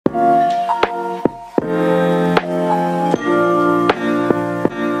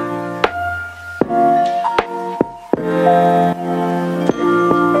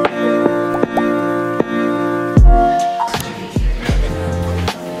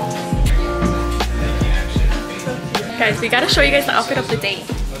guys, we gotta show you guys the outfit of the day.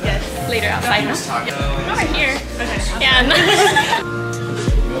 Yes. Later outside, no? Yeah. Over here. Okay. Yeah. No.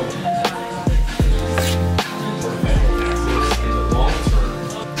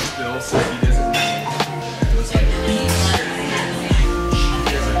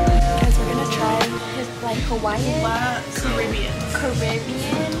 Guys, we're gonna try his like Hawaiian,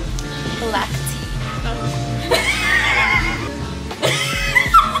 Caribbean black tea.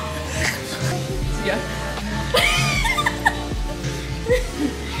 Yeah.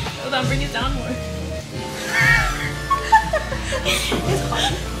 Hold on, bring it down more. It's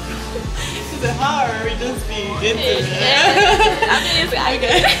hot. Is it hot or are we just being into it? I mean, it's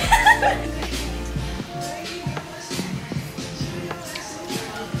okay.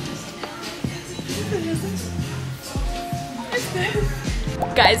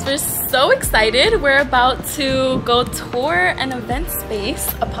 Guys, we're so excited. We're about to go tour an event space,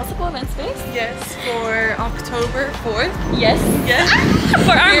 a possible event space. Yes, for October 4th. Yes. Yes.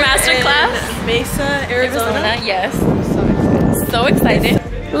 For our Here masterclass. in Mesa, Arizona. Yes. So excited. So excited.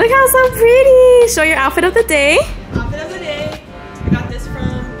 Look how so pretty. Show your outfit of the day. Outfit of the day. I got this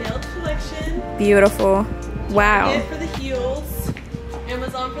from Nailed Collection. Beautiful. Wow. Target for the heels.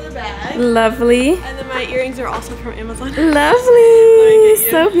 Amazon for the bag. Lovely. And then my earrings are also from Amazon. Lovely.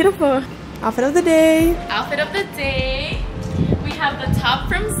 So beautiful. Outfit of the day. Outfit of the day. We have the top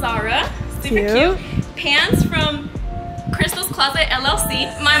from Zara. Super Cute. cute. Pants from Crystal's Closet LLC.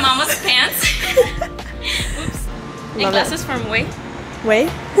 My mama's pants. Oops. And Love glasses from Way. Wait.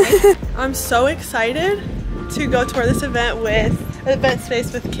 I'm so excited to go tour this event with event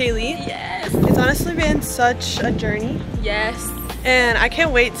space with Kaylee. Yes. It's honestly been such a journey. Yes. And I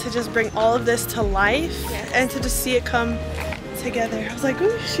can't wait to just bring all of this to life Yes. and to just see it come together. I was like,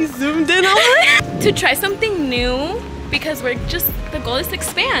 ooh, she zoomed in already. To try something new because we're just, the goal is to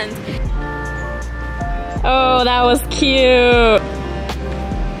expand. Oh, that was cute.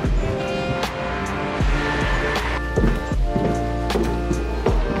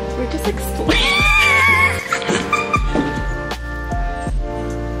 We're just exploring.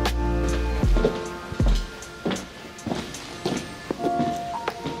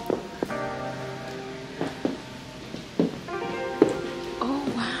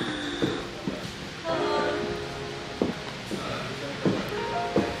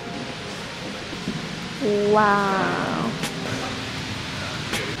 Wow.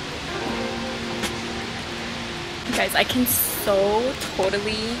 Guys, I can so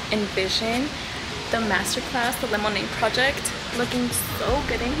totally envision the masterclass, the lemonade project, looking so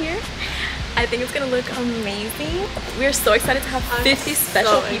good in here. I think it's gonna look amazing. We're so excited to have 50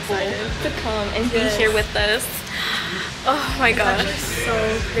 special people to come and be here with us. Oh my gosh. It's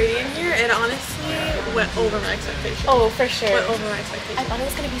so pretty in here, and honestly went over my expectations. Oh, for sure. Went over my expectations. I thought it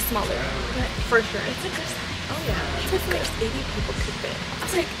was gonna be smaller, but For sure. it's a good size. Oh yeah. It's a good. 80 people could fit. I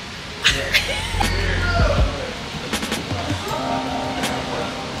was like,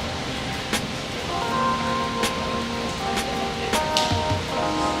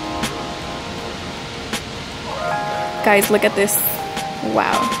 guys, look at this.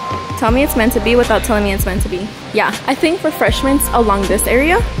 Wow. Tell me it's meant to be without telling me it's meant to be. Yeah, I think refreshments along this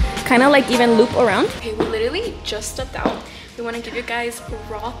area, kind of like even loop around. Okay, we literally just stepped out. We want to give you guys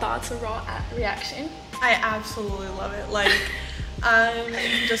raw thoughts, a raw reaction. I absolutely love it. Like, I'm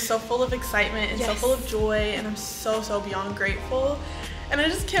just so full of excitement and so full of joy, and I'm so beyond grateful. And I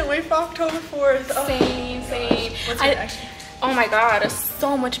just can't wait for October 4th. Oh, Same. what's your reaction? Oh my god, it's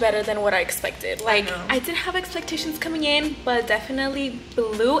so much better than what I expected. Like, I did have expectations coming in, but definitely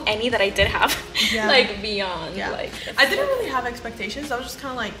blew any that I did have. Yeah. Like, beyond. Yeah. Like, I didn't really have expectations. I was just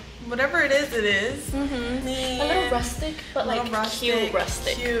kind of like, whatever it is, it is. a little rustic, but like cute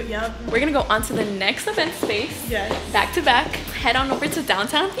rustic. Cute, yep. We're gonna go on to the next event space. Yes. Back to back. Head on over to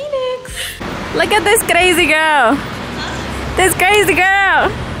downtown Phoenix. Look at this crazy girl. This crazy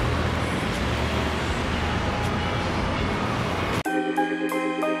girl.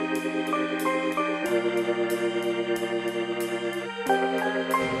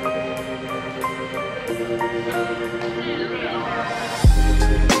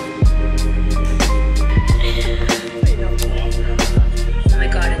 Oh my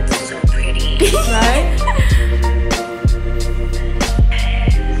god, it's so pretty. Right?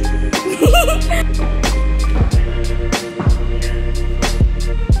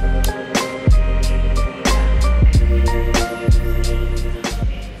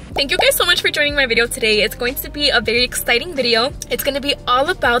 Thank you guys so much for joining my video today. It's going to be a very exciting video. It's going to be all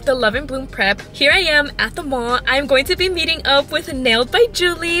about the Love and Bloom prep. Here I am at the mall. I'm going to be meeting up with Nailed by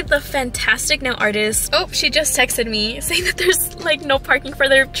Juli, the fantastic nail artist. Oh, she just texted me saying that there's like no parking for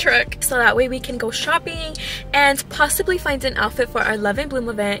their truck. so that way we can go shopping and possibly find an outfit for our Love and Bloom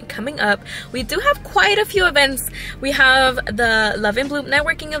event coming up. We do have quite a few events. We have the Love and Bloom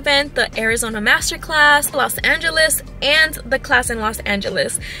networking event, the Arizona Masterclass, Los Angeles, and the class in Los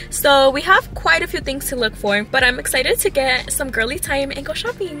Angeles. So we have quite a few things to look for, but I'm excited to get some girly time and go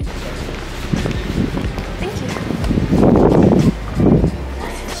shopping. Thank you.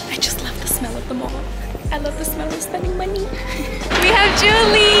 I just love the smell of the mall. I love the smell of spending money. We have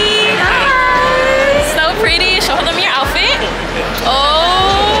Juli. Hi. So pretty. Show them your outfit.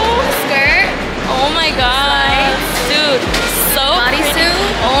 Oh, skirt. Oh my god, dude, so bodysuit.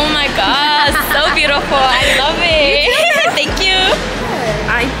 Oh my god, so beautiful. I love it. Thank you.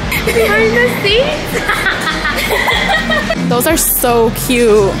 Behind the scenes. Those are so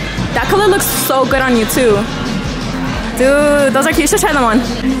cute. That color looks so good on you too. Dude, those are cute. You should try them on.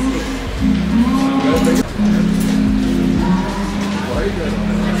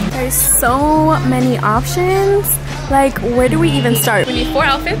 There's so many options. Like, where do we even start? We need 4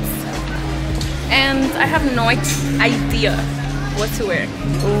 outfits, and I have no idea what to wear.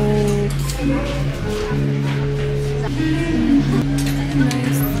 Ooh.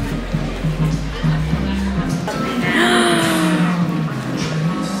 Nice.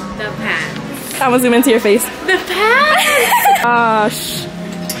 The pants. I'm gonna zoom into your face. The pants! Gosh.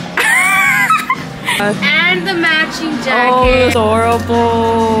 And the matching Oh, jacket.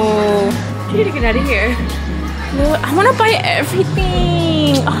 adorable. You need to get out of here. Look, I want to buy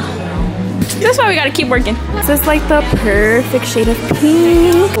everything. Oh. That's why we gotta keep working. This is like the perfect shade of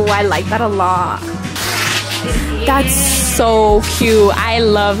pink. Oh, I like that a lot. That's so cute. I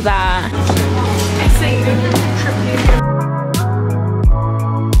love that.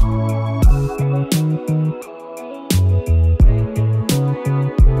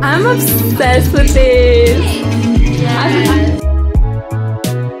 I'm obsessed with this.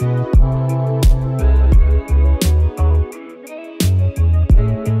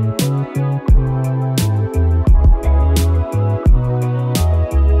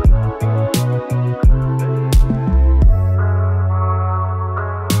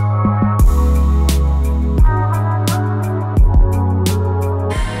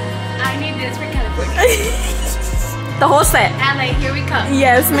 I need this for California. The whole set. LA, here we come.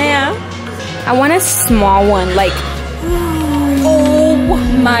 Yes, ma'am. I want a small one, like. Oh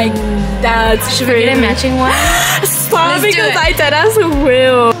my, that's Should we get a matching one? Stop, Let's do because it. I dead as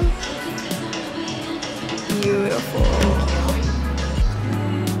will. Beautiful.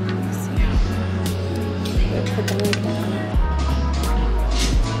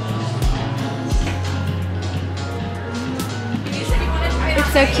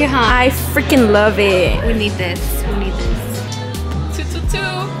 It's so cute, huh? I freaking love it. We need this. We need this. 222.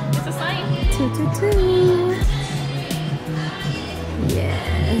 It's a sign. 222.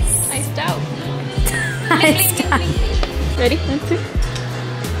 Yes. Iced out. Iced out. Ready? 1, 2.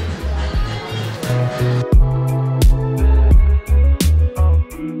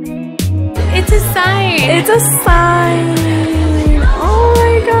 It's a sign. It's a sign. Oh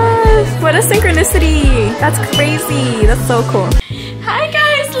my gosh. What a synchronicity. That's crazy. That's so cool. Hi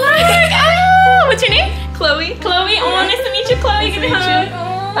guys, look. Oh, what's your name? Chloe. Chloe. Oh, nice to meet you, Chloe. Give me a hug.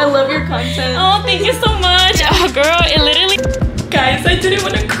 I love your content. Oh, thank you so much. Oh, girl, it literally. Guys, I didn't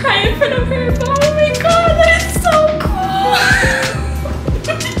want to cry in front of her, but oh my god, that is so cool.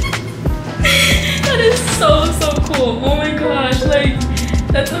 That is so cool. Oh my gosh, like,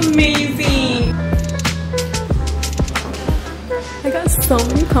 that's amazing. I got so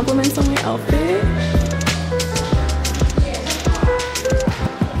many compliments on my outfit.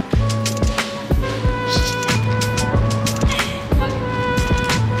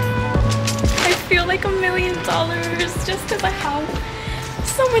 I feel like $1 million just because I have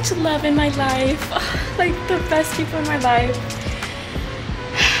so much love in my life. Like the best people in my life.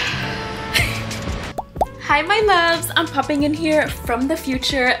 Hi my loves, I'm popping in here from the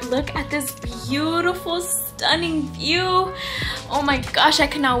future. Look at this beautiful, stunning view. Oh my gosh, I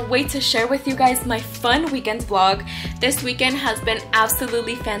cannot wait to share with you guys my fun weekend vlog. This weekend has been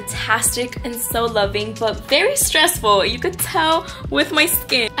absolutely fantastic and so loving, but very stressful. You could tell with my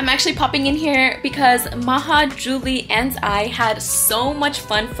skin. I'm actually popping in here because Maha, Juli, and I had so much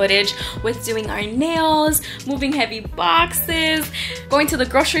fun footage with doing our nails, moving heavy boxes, going to the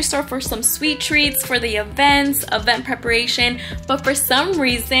grocery store for some sweet treats for the event preparation, but for some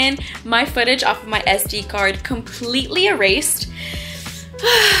reason, my footage off of my SD card completely erased.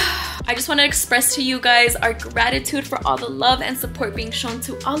 I just want to express to you guys our gratitude for all the love and support being shown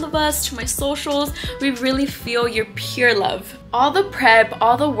to all of us, to my socials. We really feel your pure love. All the prep,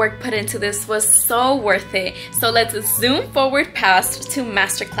 all the work put into this was so worth it. So let's zoom forward past to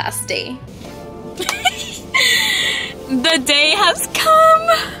masterclass day. The day has come.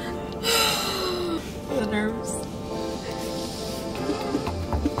 The nerves.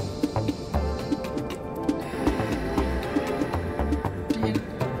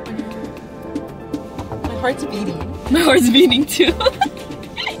 My heart's beating. My heart's beating too.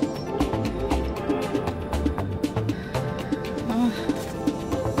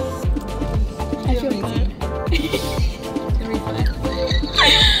 I feel good.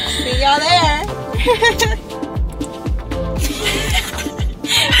 See y'all there.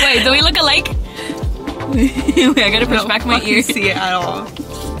 Wait, do we look alike? Wait, I gotta push back my ear. See it at all.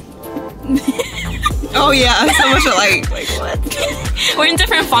 Oh yeah, so much alike. Like what? We're in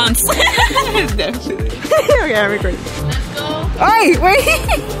different fonts. Definitely. Okay, I'm recording. Let's go. Ay, wait.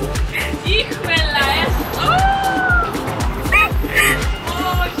 Híjole. Oh,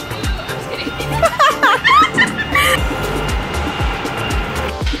 shoot.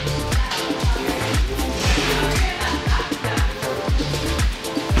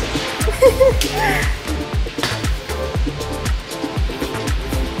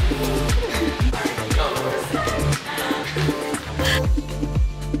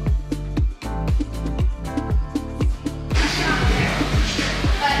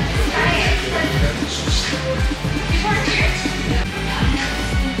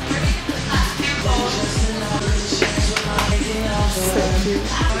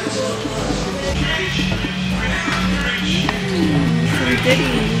 I'm just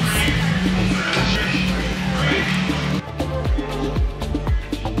kidding.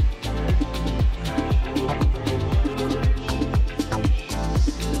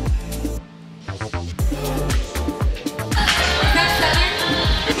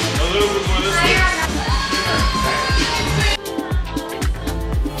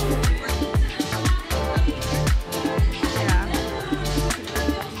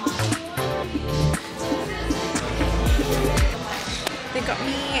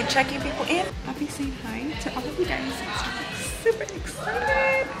 Checking people in. I'll be saying hi to all of you guys. I'm super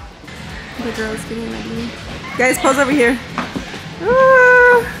excited. The girls getting ready. Guys, pose over here.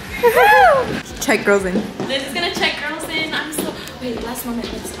 Check girls in. Liz is gonna check girls in. Wait, last moment,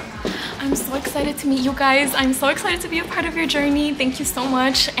 let's talk. I'm so excited to meet you guys. I'm so excited to be a part of your journey. Thank you so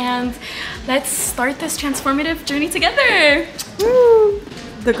much. And let's start this transformative journey together. Woo!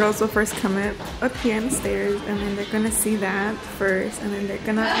 The girls will first come up here on the stairs, and then they're gonna see that first, and then they're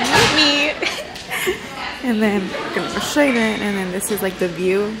gonna meet me. And then I'm gonna show you that, and then this is like the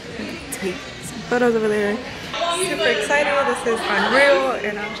view. Take some photos over there. Super excited. This is unreal,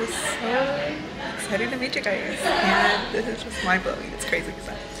 and I'm just so excited to meet you guys. And this is just mind blowing. It's crazy. I'm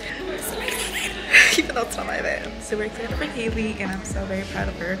so excited. Even though it's not my event, I'm super excited for Haley, and I'm so very proud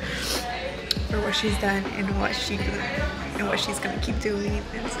of her for what she's done and what she's gonna keep doing.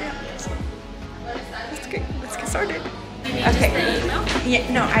 And so yeah, let's get started. Okay. Yeah,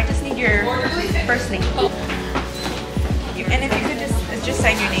 no, I just need your first name. And if you could just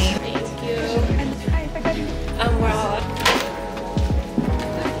sign your name. Thank you. And hi, if I got you. Well.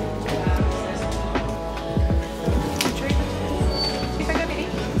 If I got your name.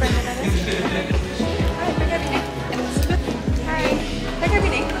 Brenda, that is. Hi, if I got your name. Elizabeth. Hi. If I got your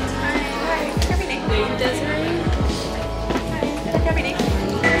name. Hi. If I got your name. Desiree.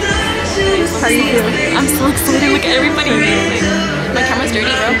 How are you feeling? I'm so excited. Look at everybody. My camera's dirty,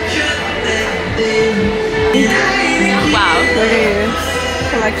 bro. Wow. Look at your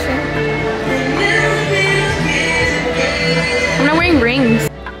collection. I'm not wearing rings.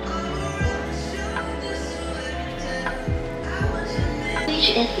 Reach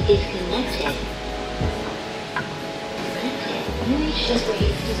is disconnected. Just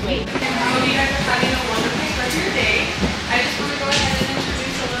wait. I hope you guys are having a wonderful start to your day. I just want to go ahead and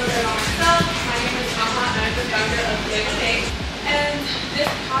introduce a little bit about myself. My name is Maha, and I'm the founder of Bouquets. And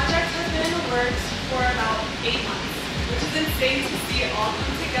this project has been in the works for about 8 months, which is insane to see it all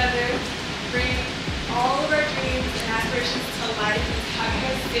come together, bring all of our dreams and aspirations to life, and have you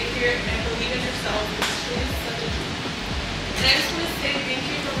guys sit here and believe in yourself. It's truly such a dream. And I just want to say thank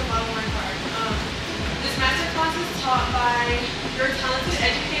you from the bottom of my heart. This masterclass is taught by your talented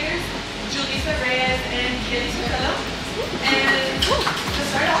educators, Juli and Juli. And to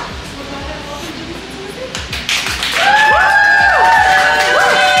start off, we'll go ahead and welcome Juli to the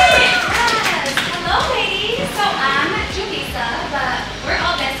Yes! Hello ladies! So I'm Julissa, but we're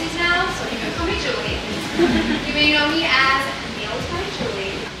all besties now, so you can call me Juli. You may know me as Nails by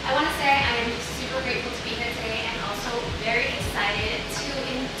Juli. I want to say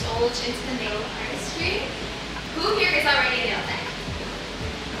into the nail artistry. Who here is already a nail tech?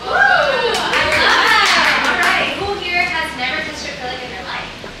 Woo! I love that! Alright, who here has never touched acrylic in their life?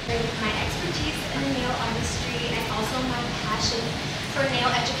 My expertise in nail artistry and also my passion for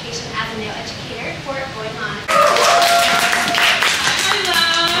nail education as a nail educator for going on. Hi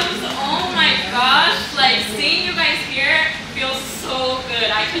loves! Oh my gosh, like seeing you guys here feels so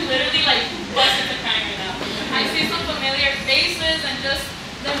good. I could literally like bust into crying right now. I see some familiar faces and just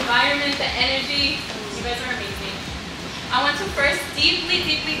the environment, the energy. You guys are amazing. I want to first deeply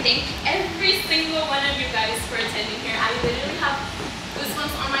thank every single one of you guys for attending here. I literally have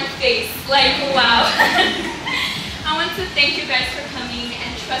goosebumps on my face. Like, wow. I want to thank you guys for coming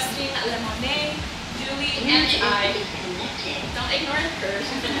and trusting Mone, Juli, and I. Don't ignore her.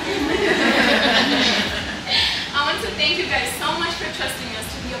 I want to thank you guys so much for trusting us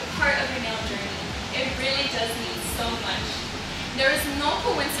to be a part of your nail journey. It really does mean so much. There is no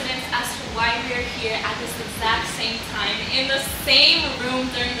coincidence as to why we are here at this exact same time, in the same room,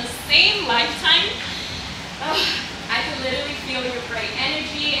 during the same lifetime. I can literally feel your bright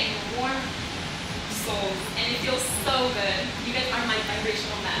energy and your warm souls, and it feels so good. You guys are my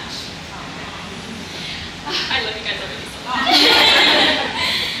vibrational match. I love you guys already so much.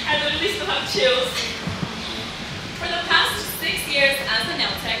 I literally still have chills. For the past 6 years as a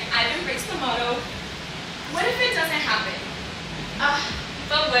nail tech, I've embraced the motto, what if it doesn't happen?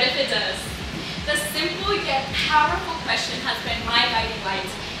 But what if it does? The simple yet powerful question has been my guiding light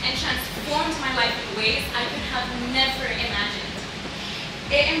and transformed my life in ways I could have never imagined.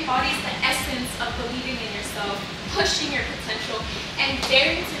 It embodies the essence of believing in yourself, pushing your potential, and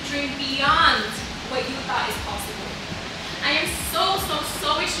daring to dream beyond what you thought is possible. I am so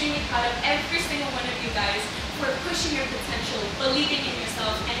extremely proud of every single one of you guys for pushing your potential, believing in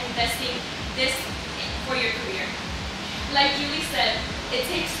yourself, and investing this for your career. Like Juli said, it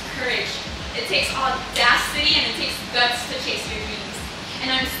takes courage, it takes audacity, and it takes guts to chase your dreams.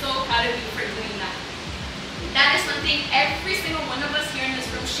 And I'm so proud of you for doing that. That is one thing every single one of us here in this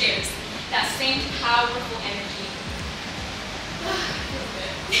room shares, that same powerful energy.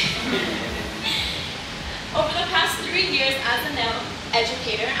 Over the past 3 years as a nail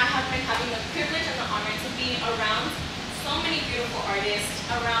educator, I have been having the privilege and the honor to be around so many beautiful artists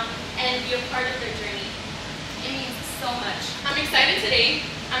around and be a part of their journey. It means so much. I'm excited today.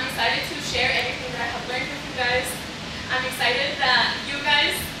 I'm excited to share everything that I have learned with you guys. I'm excited that you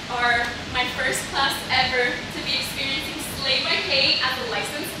guys are my first class ever to be experiencing Slay by K as a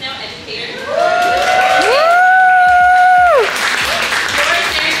licensed nail educator. Your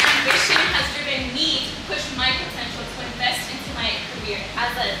daring ambition has driven me to push my potential to invest into my career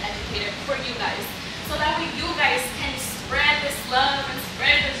as an educator for you guys, so that way you guys can spread this love and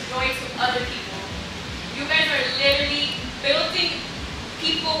spread this joy to other people. You guys are literally building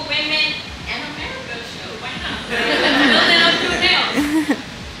people, women, and America show. Why not? Building up through nails.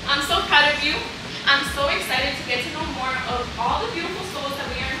 I'm so proud of you. I'm so excited to get to know more of all the beautiful souls that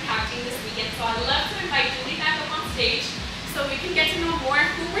we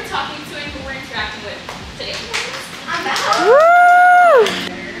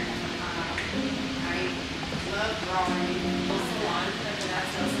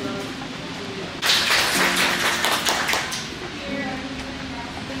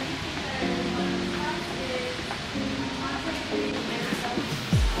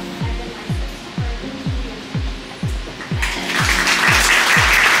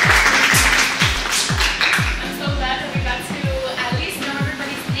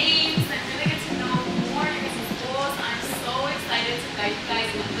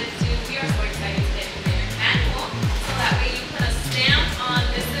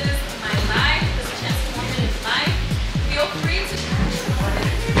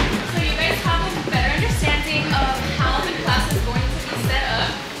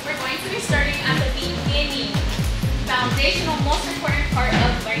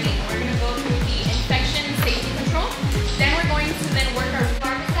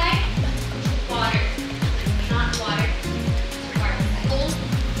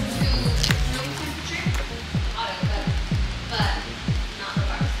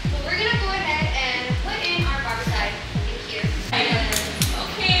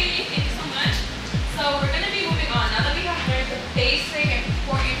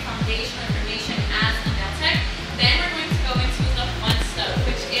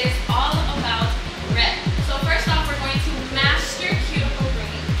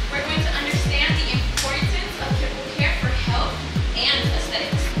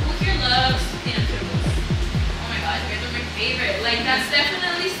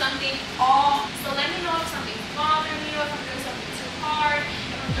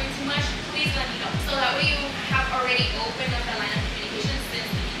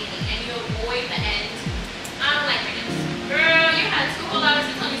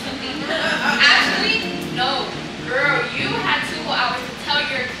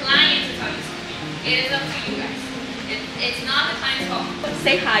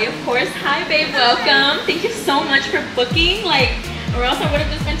Hi, of course. Hi, babe. Welcome. Thank you so much for booking. Like, or else I would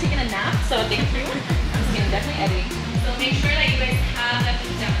have just been taking a nap. So thank you. I'm just gonna definitely editing. So make sure that you guys have that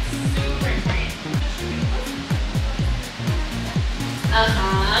piece down. It's super important.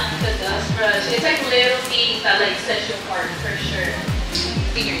 The dust brush. It's like little things that like set you apart for sure.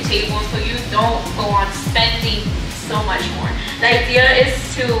 In your table, so you don't go on spending so much more. The idea is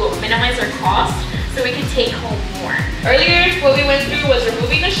to minimize our cost so we can take home more. Earlier, what we went through was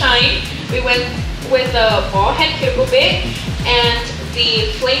removing the shine. We went with the ball head cuticle bit and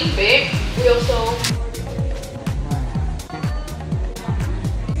the flame bit. We also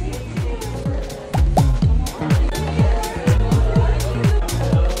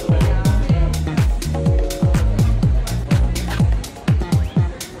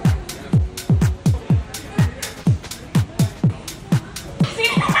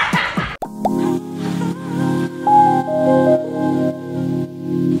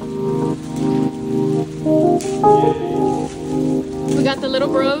the little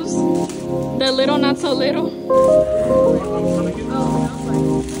bros, the little not so little.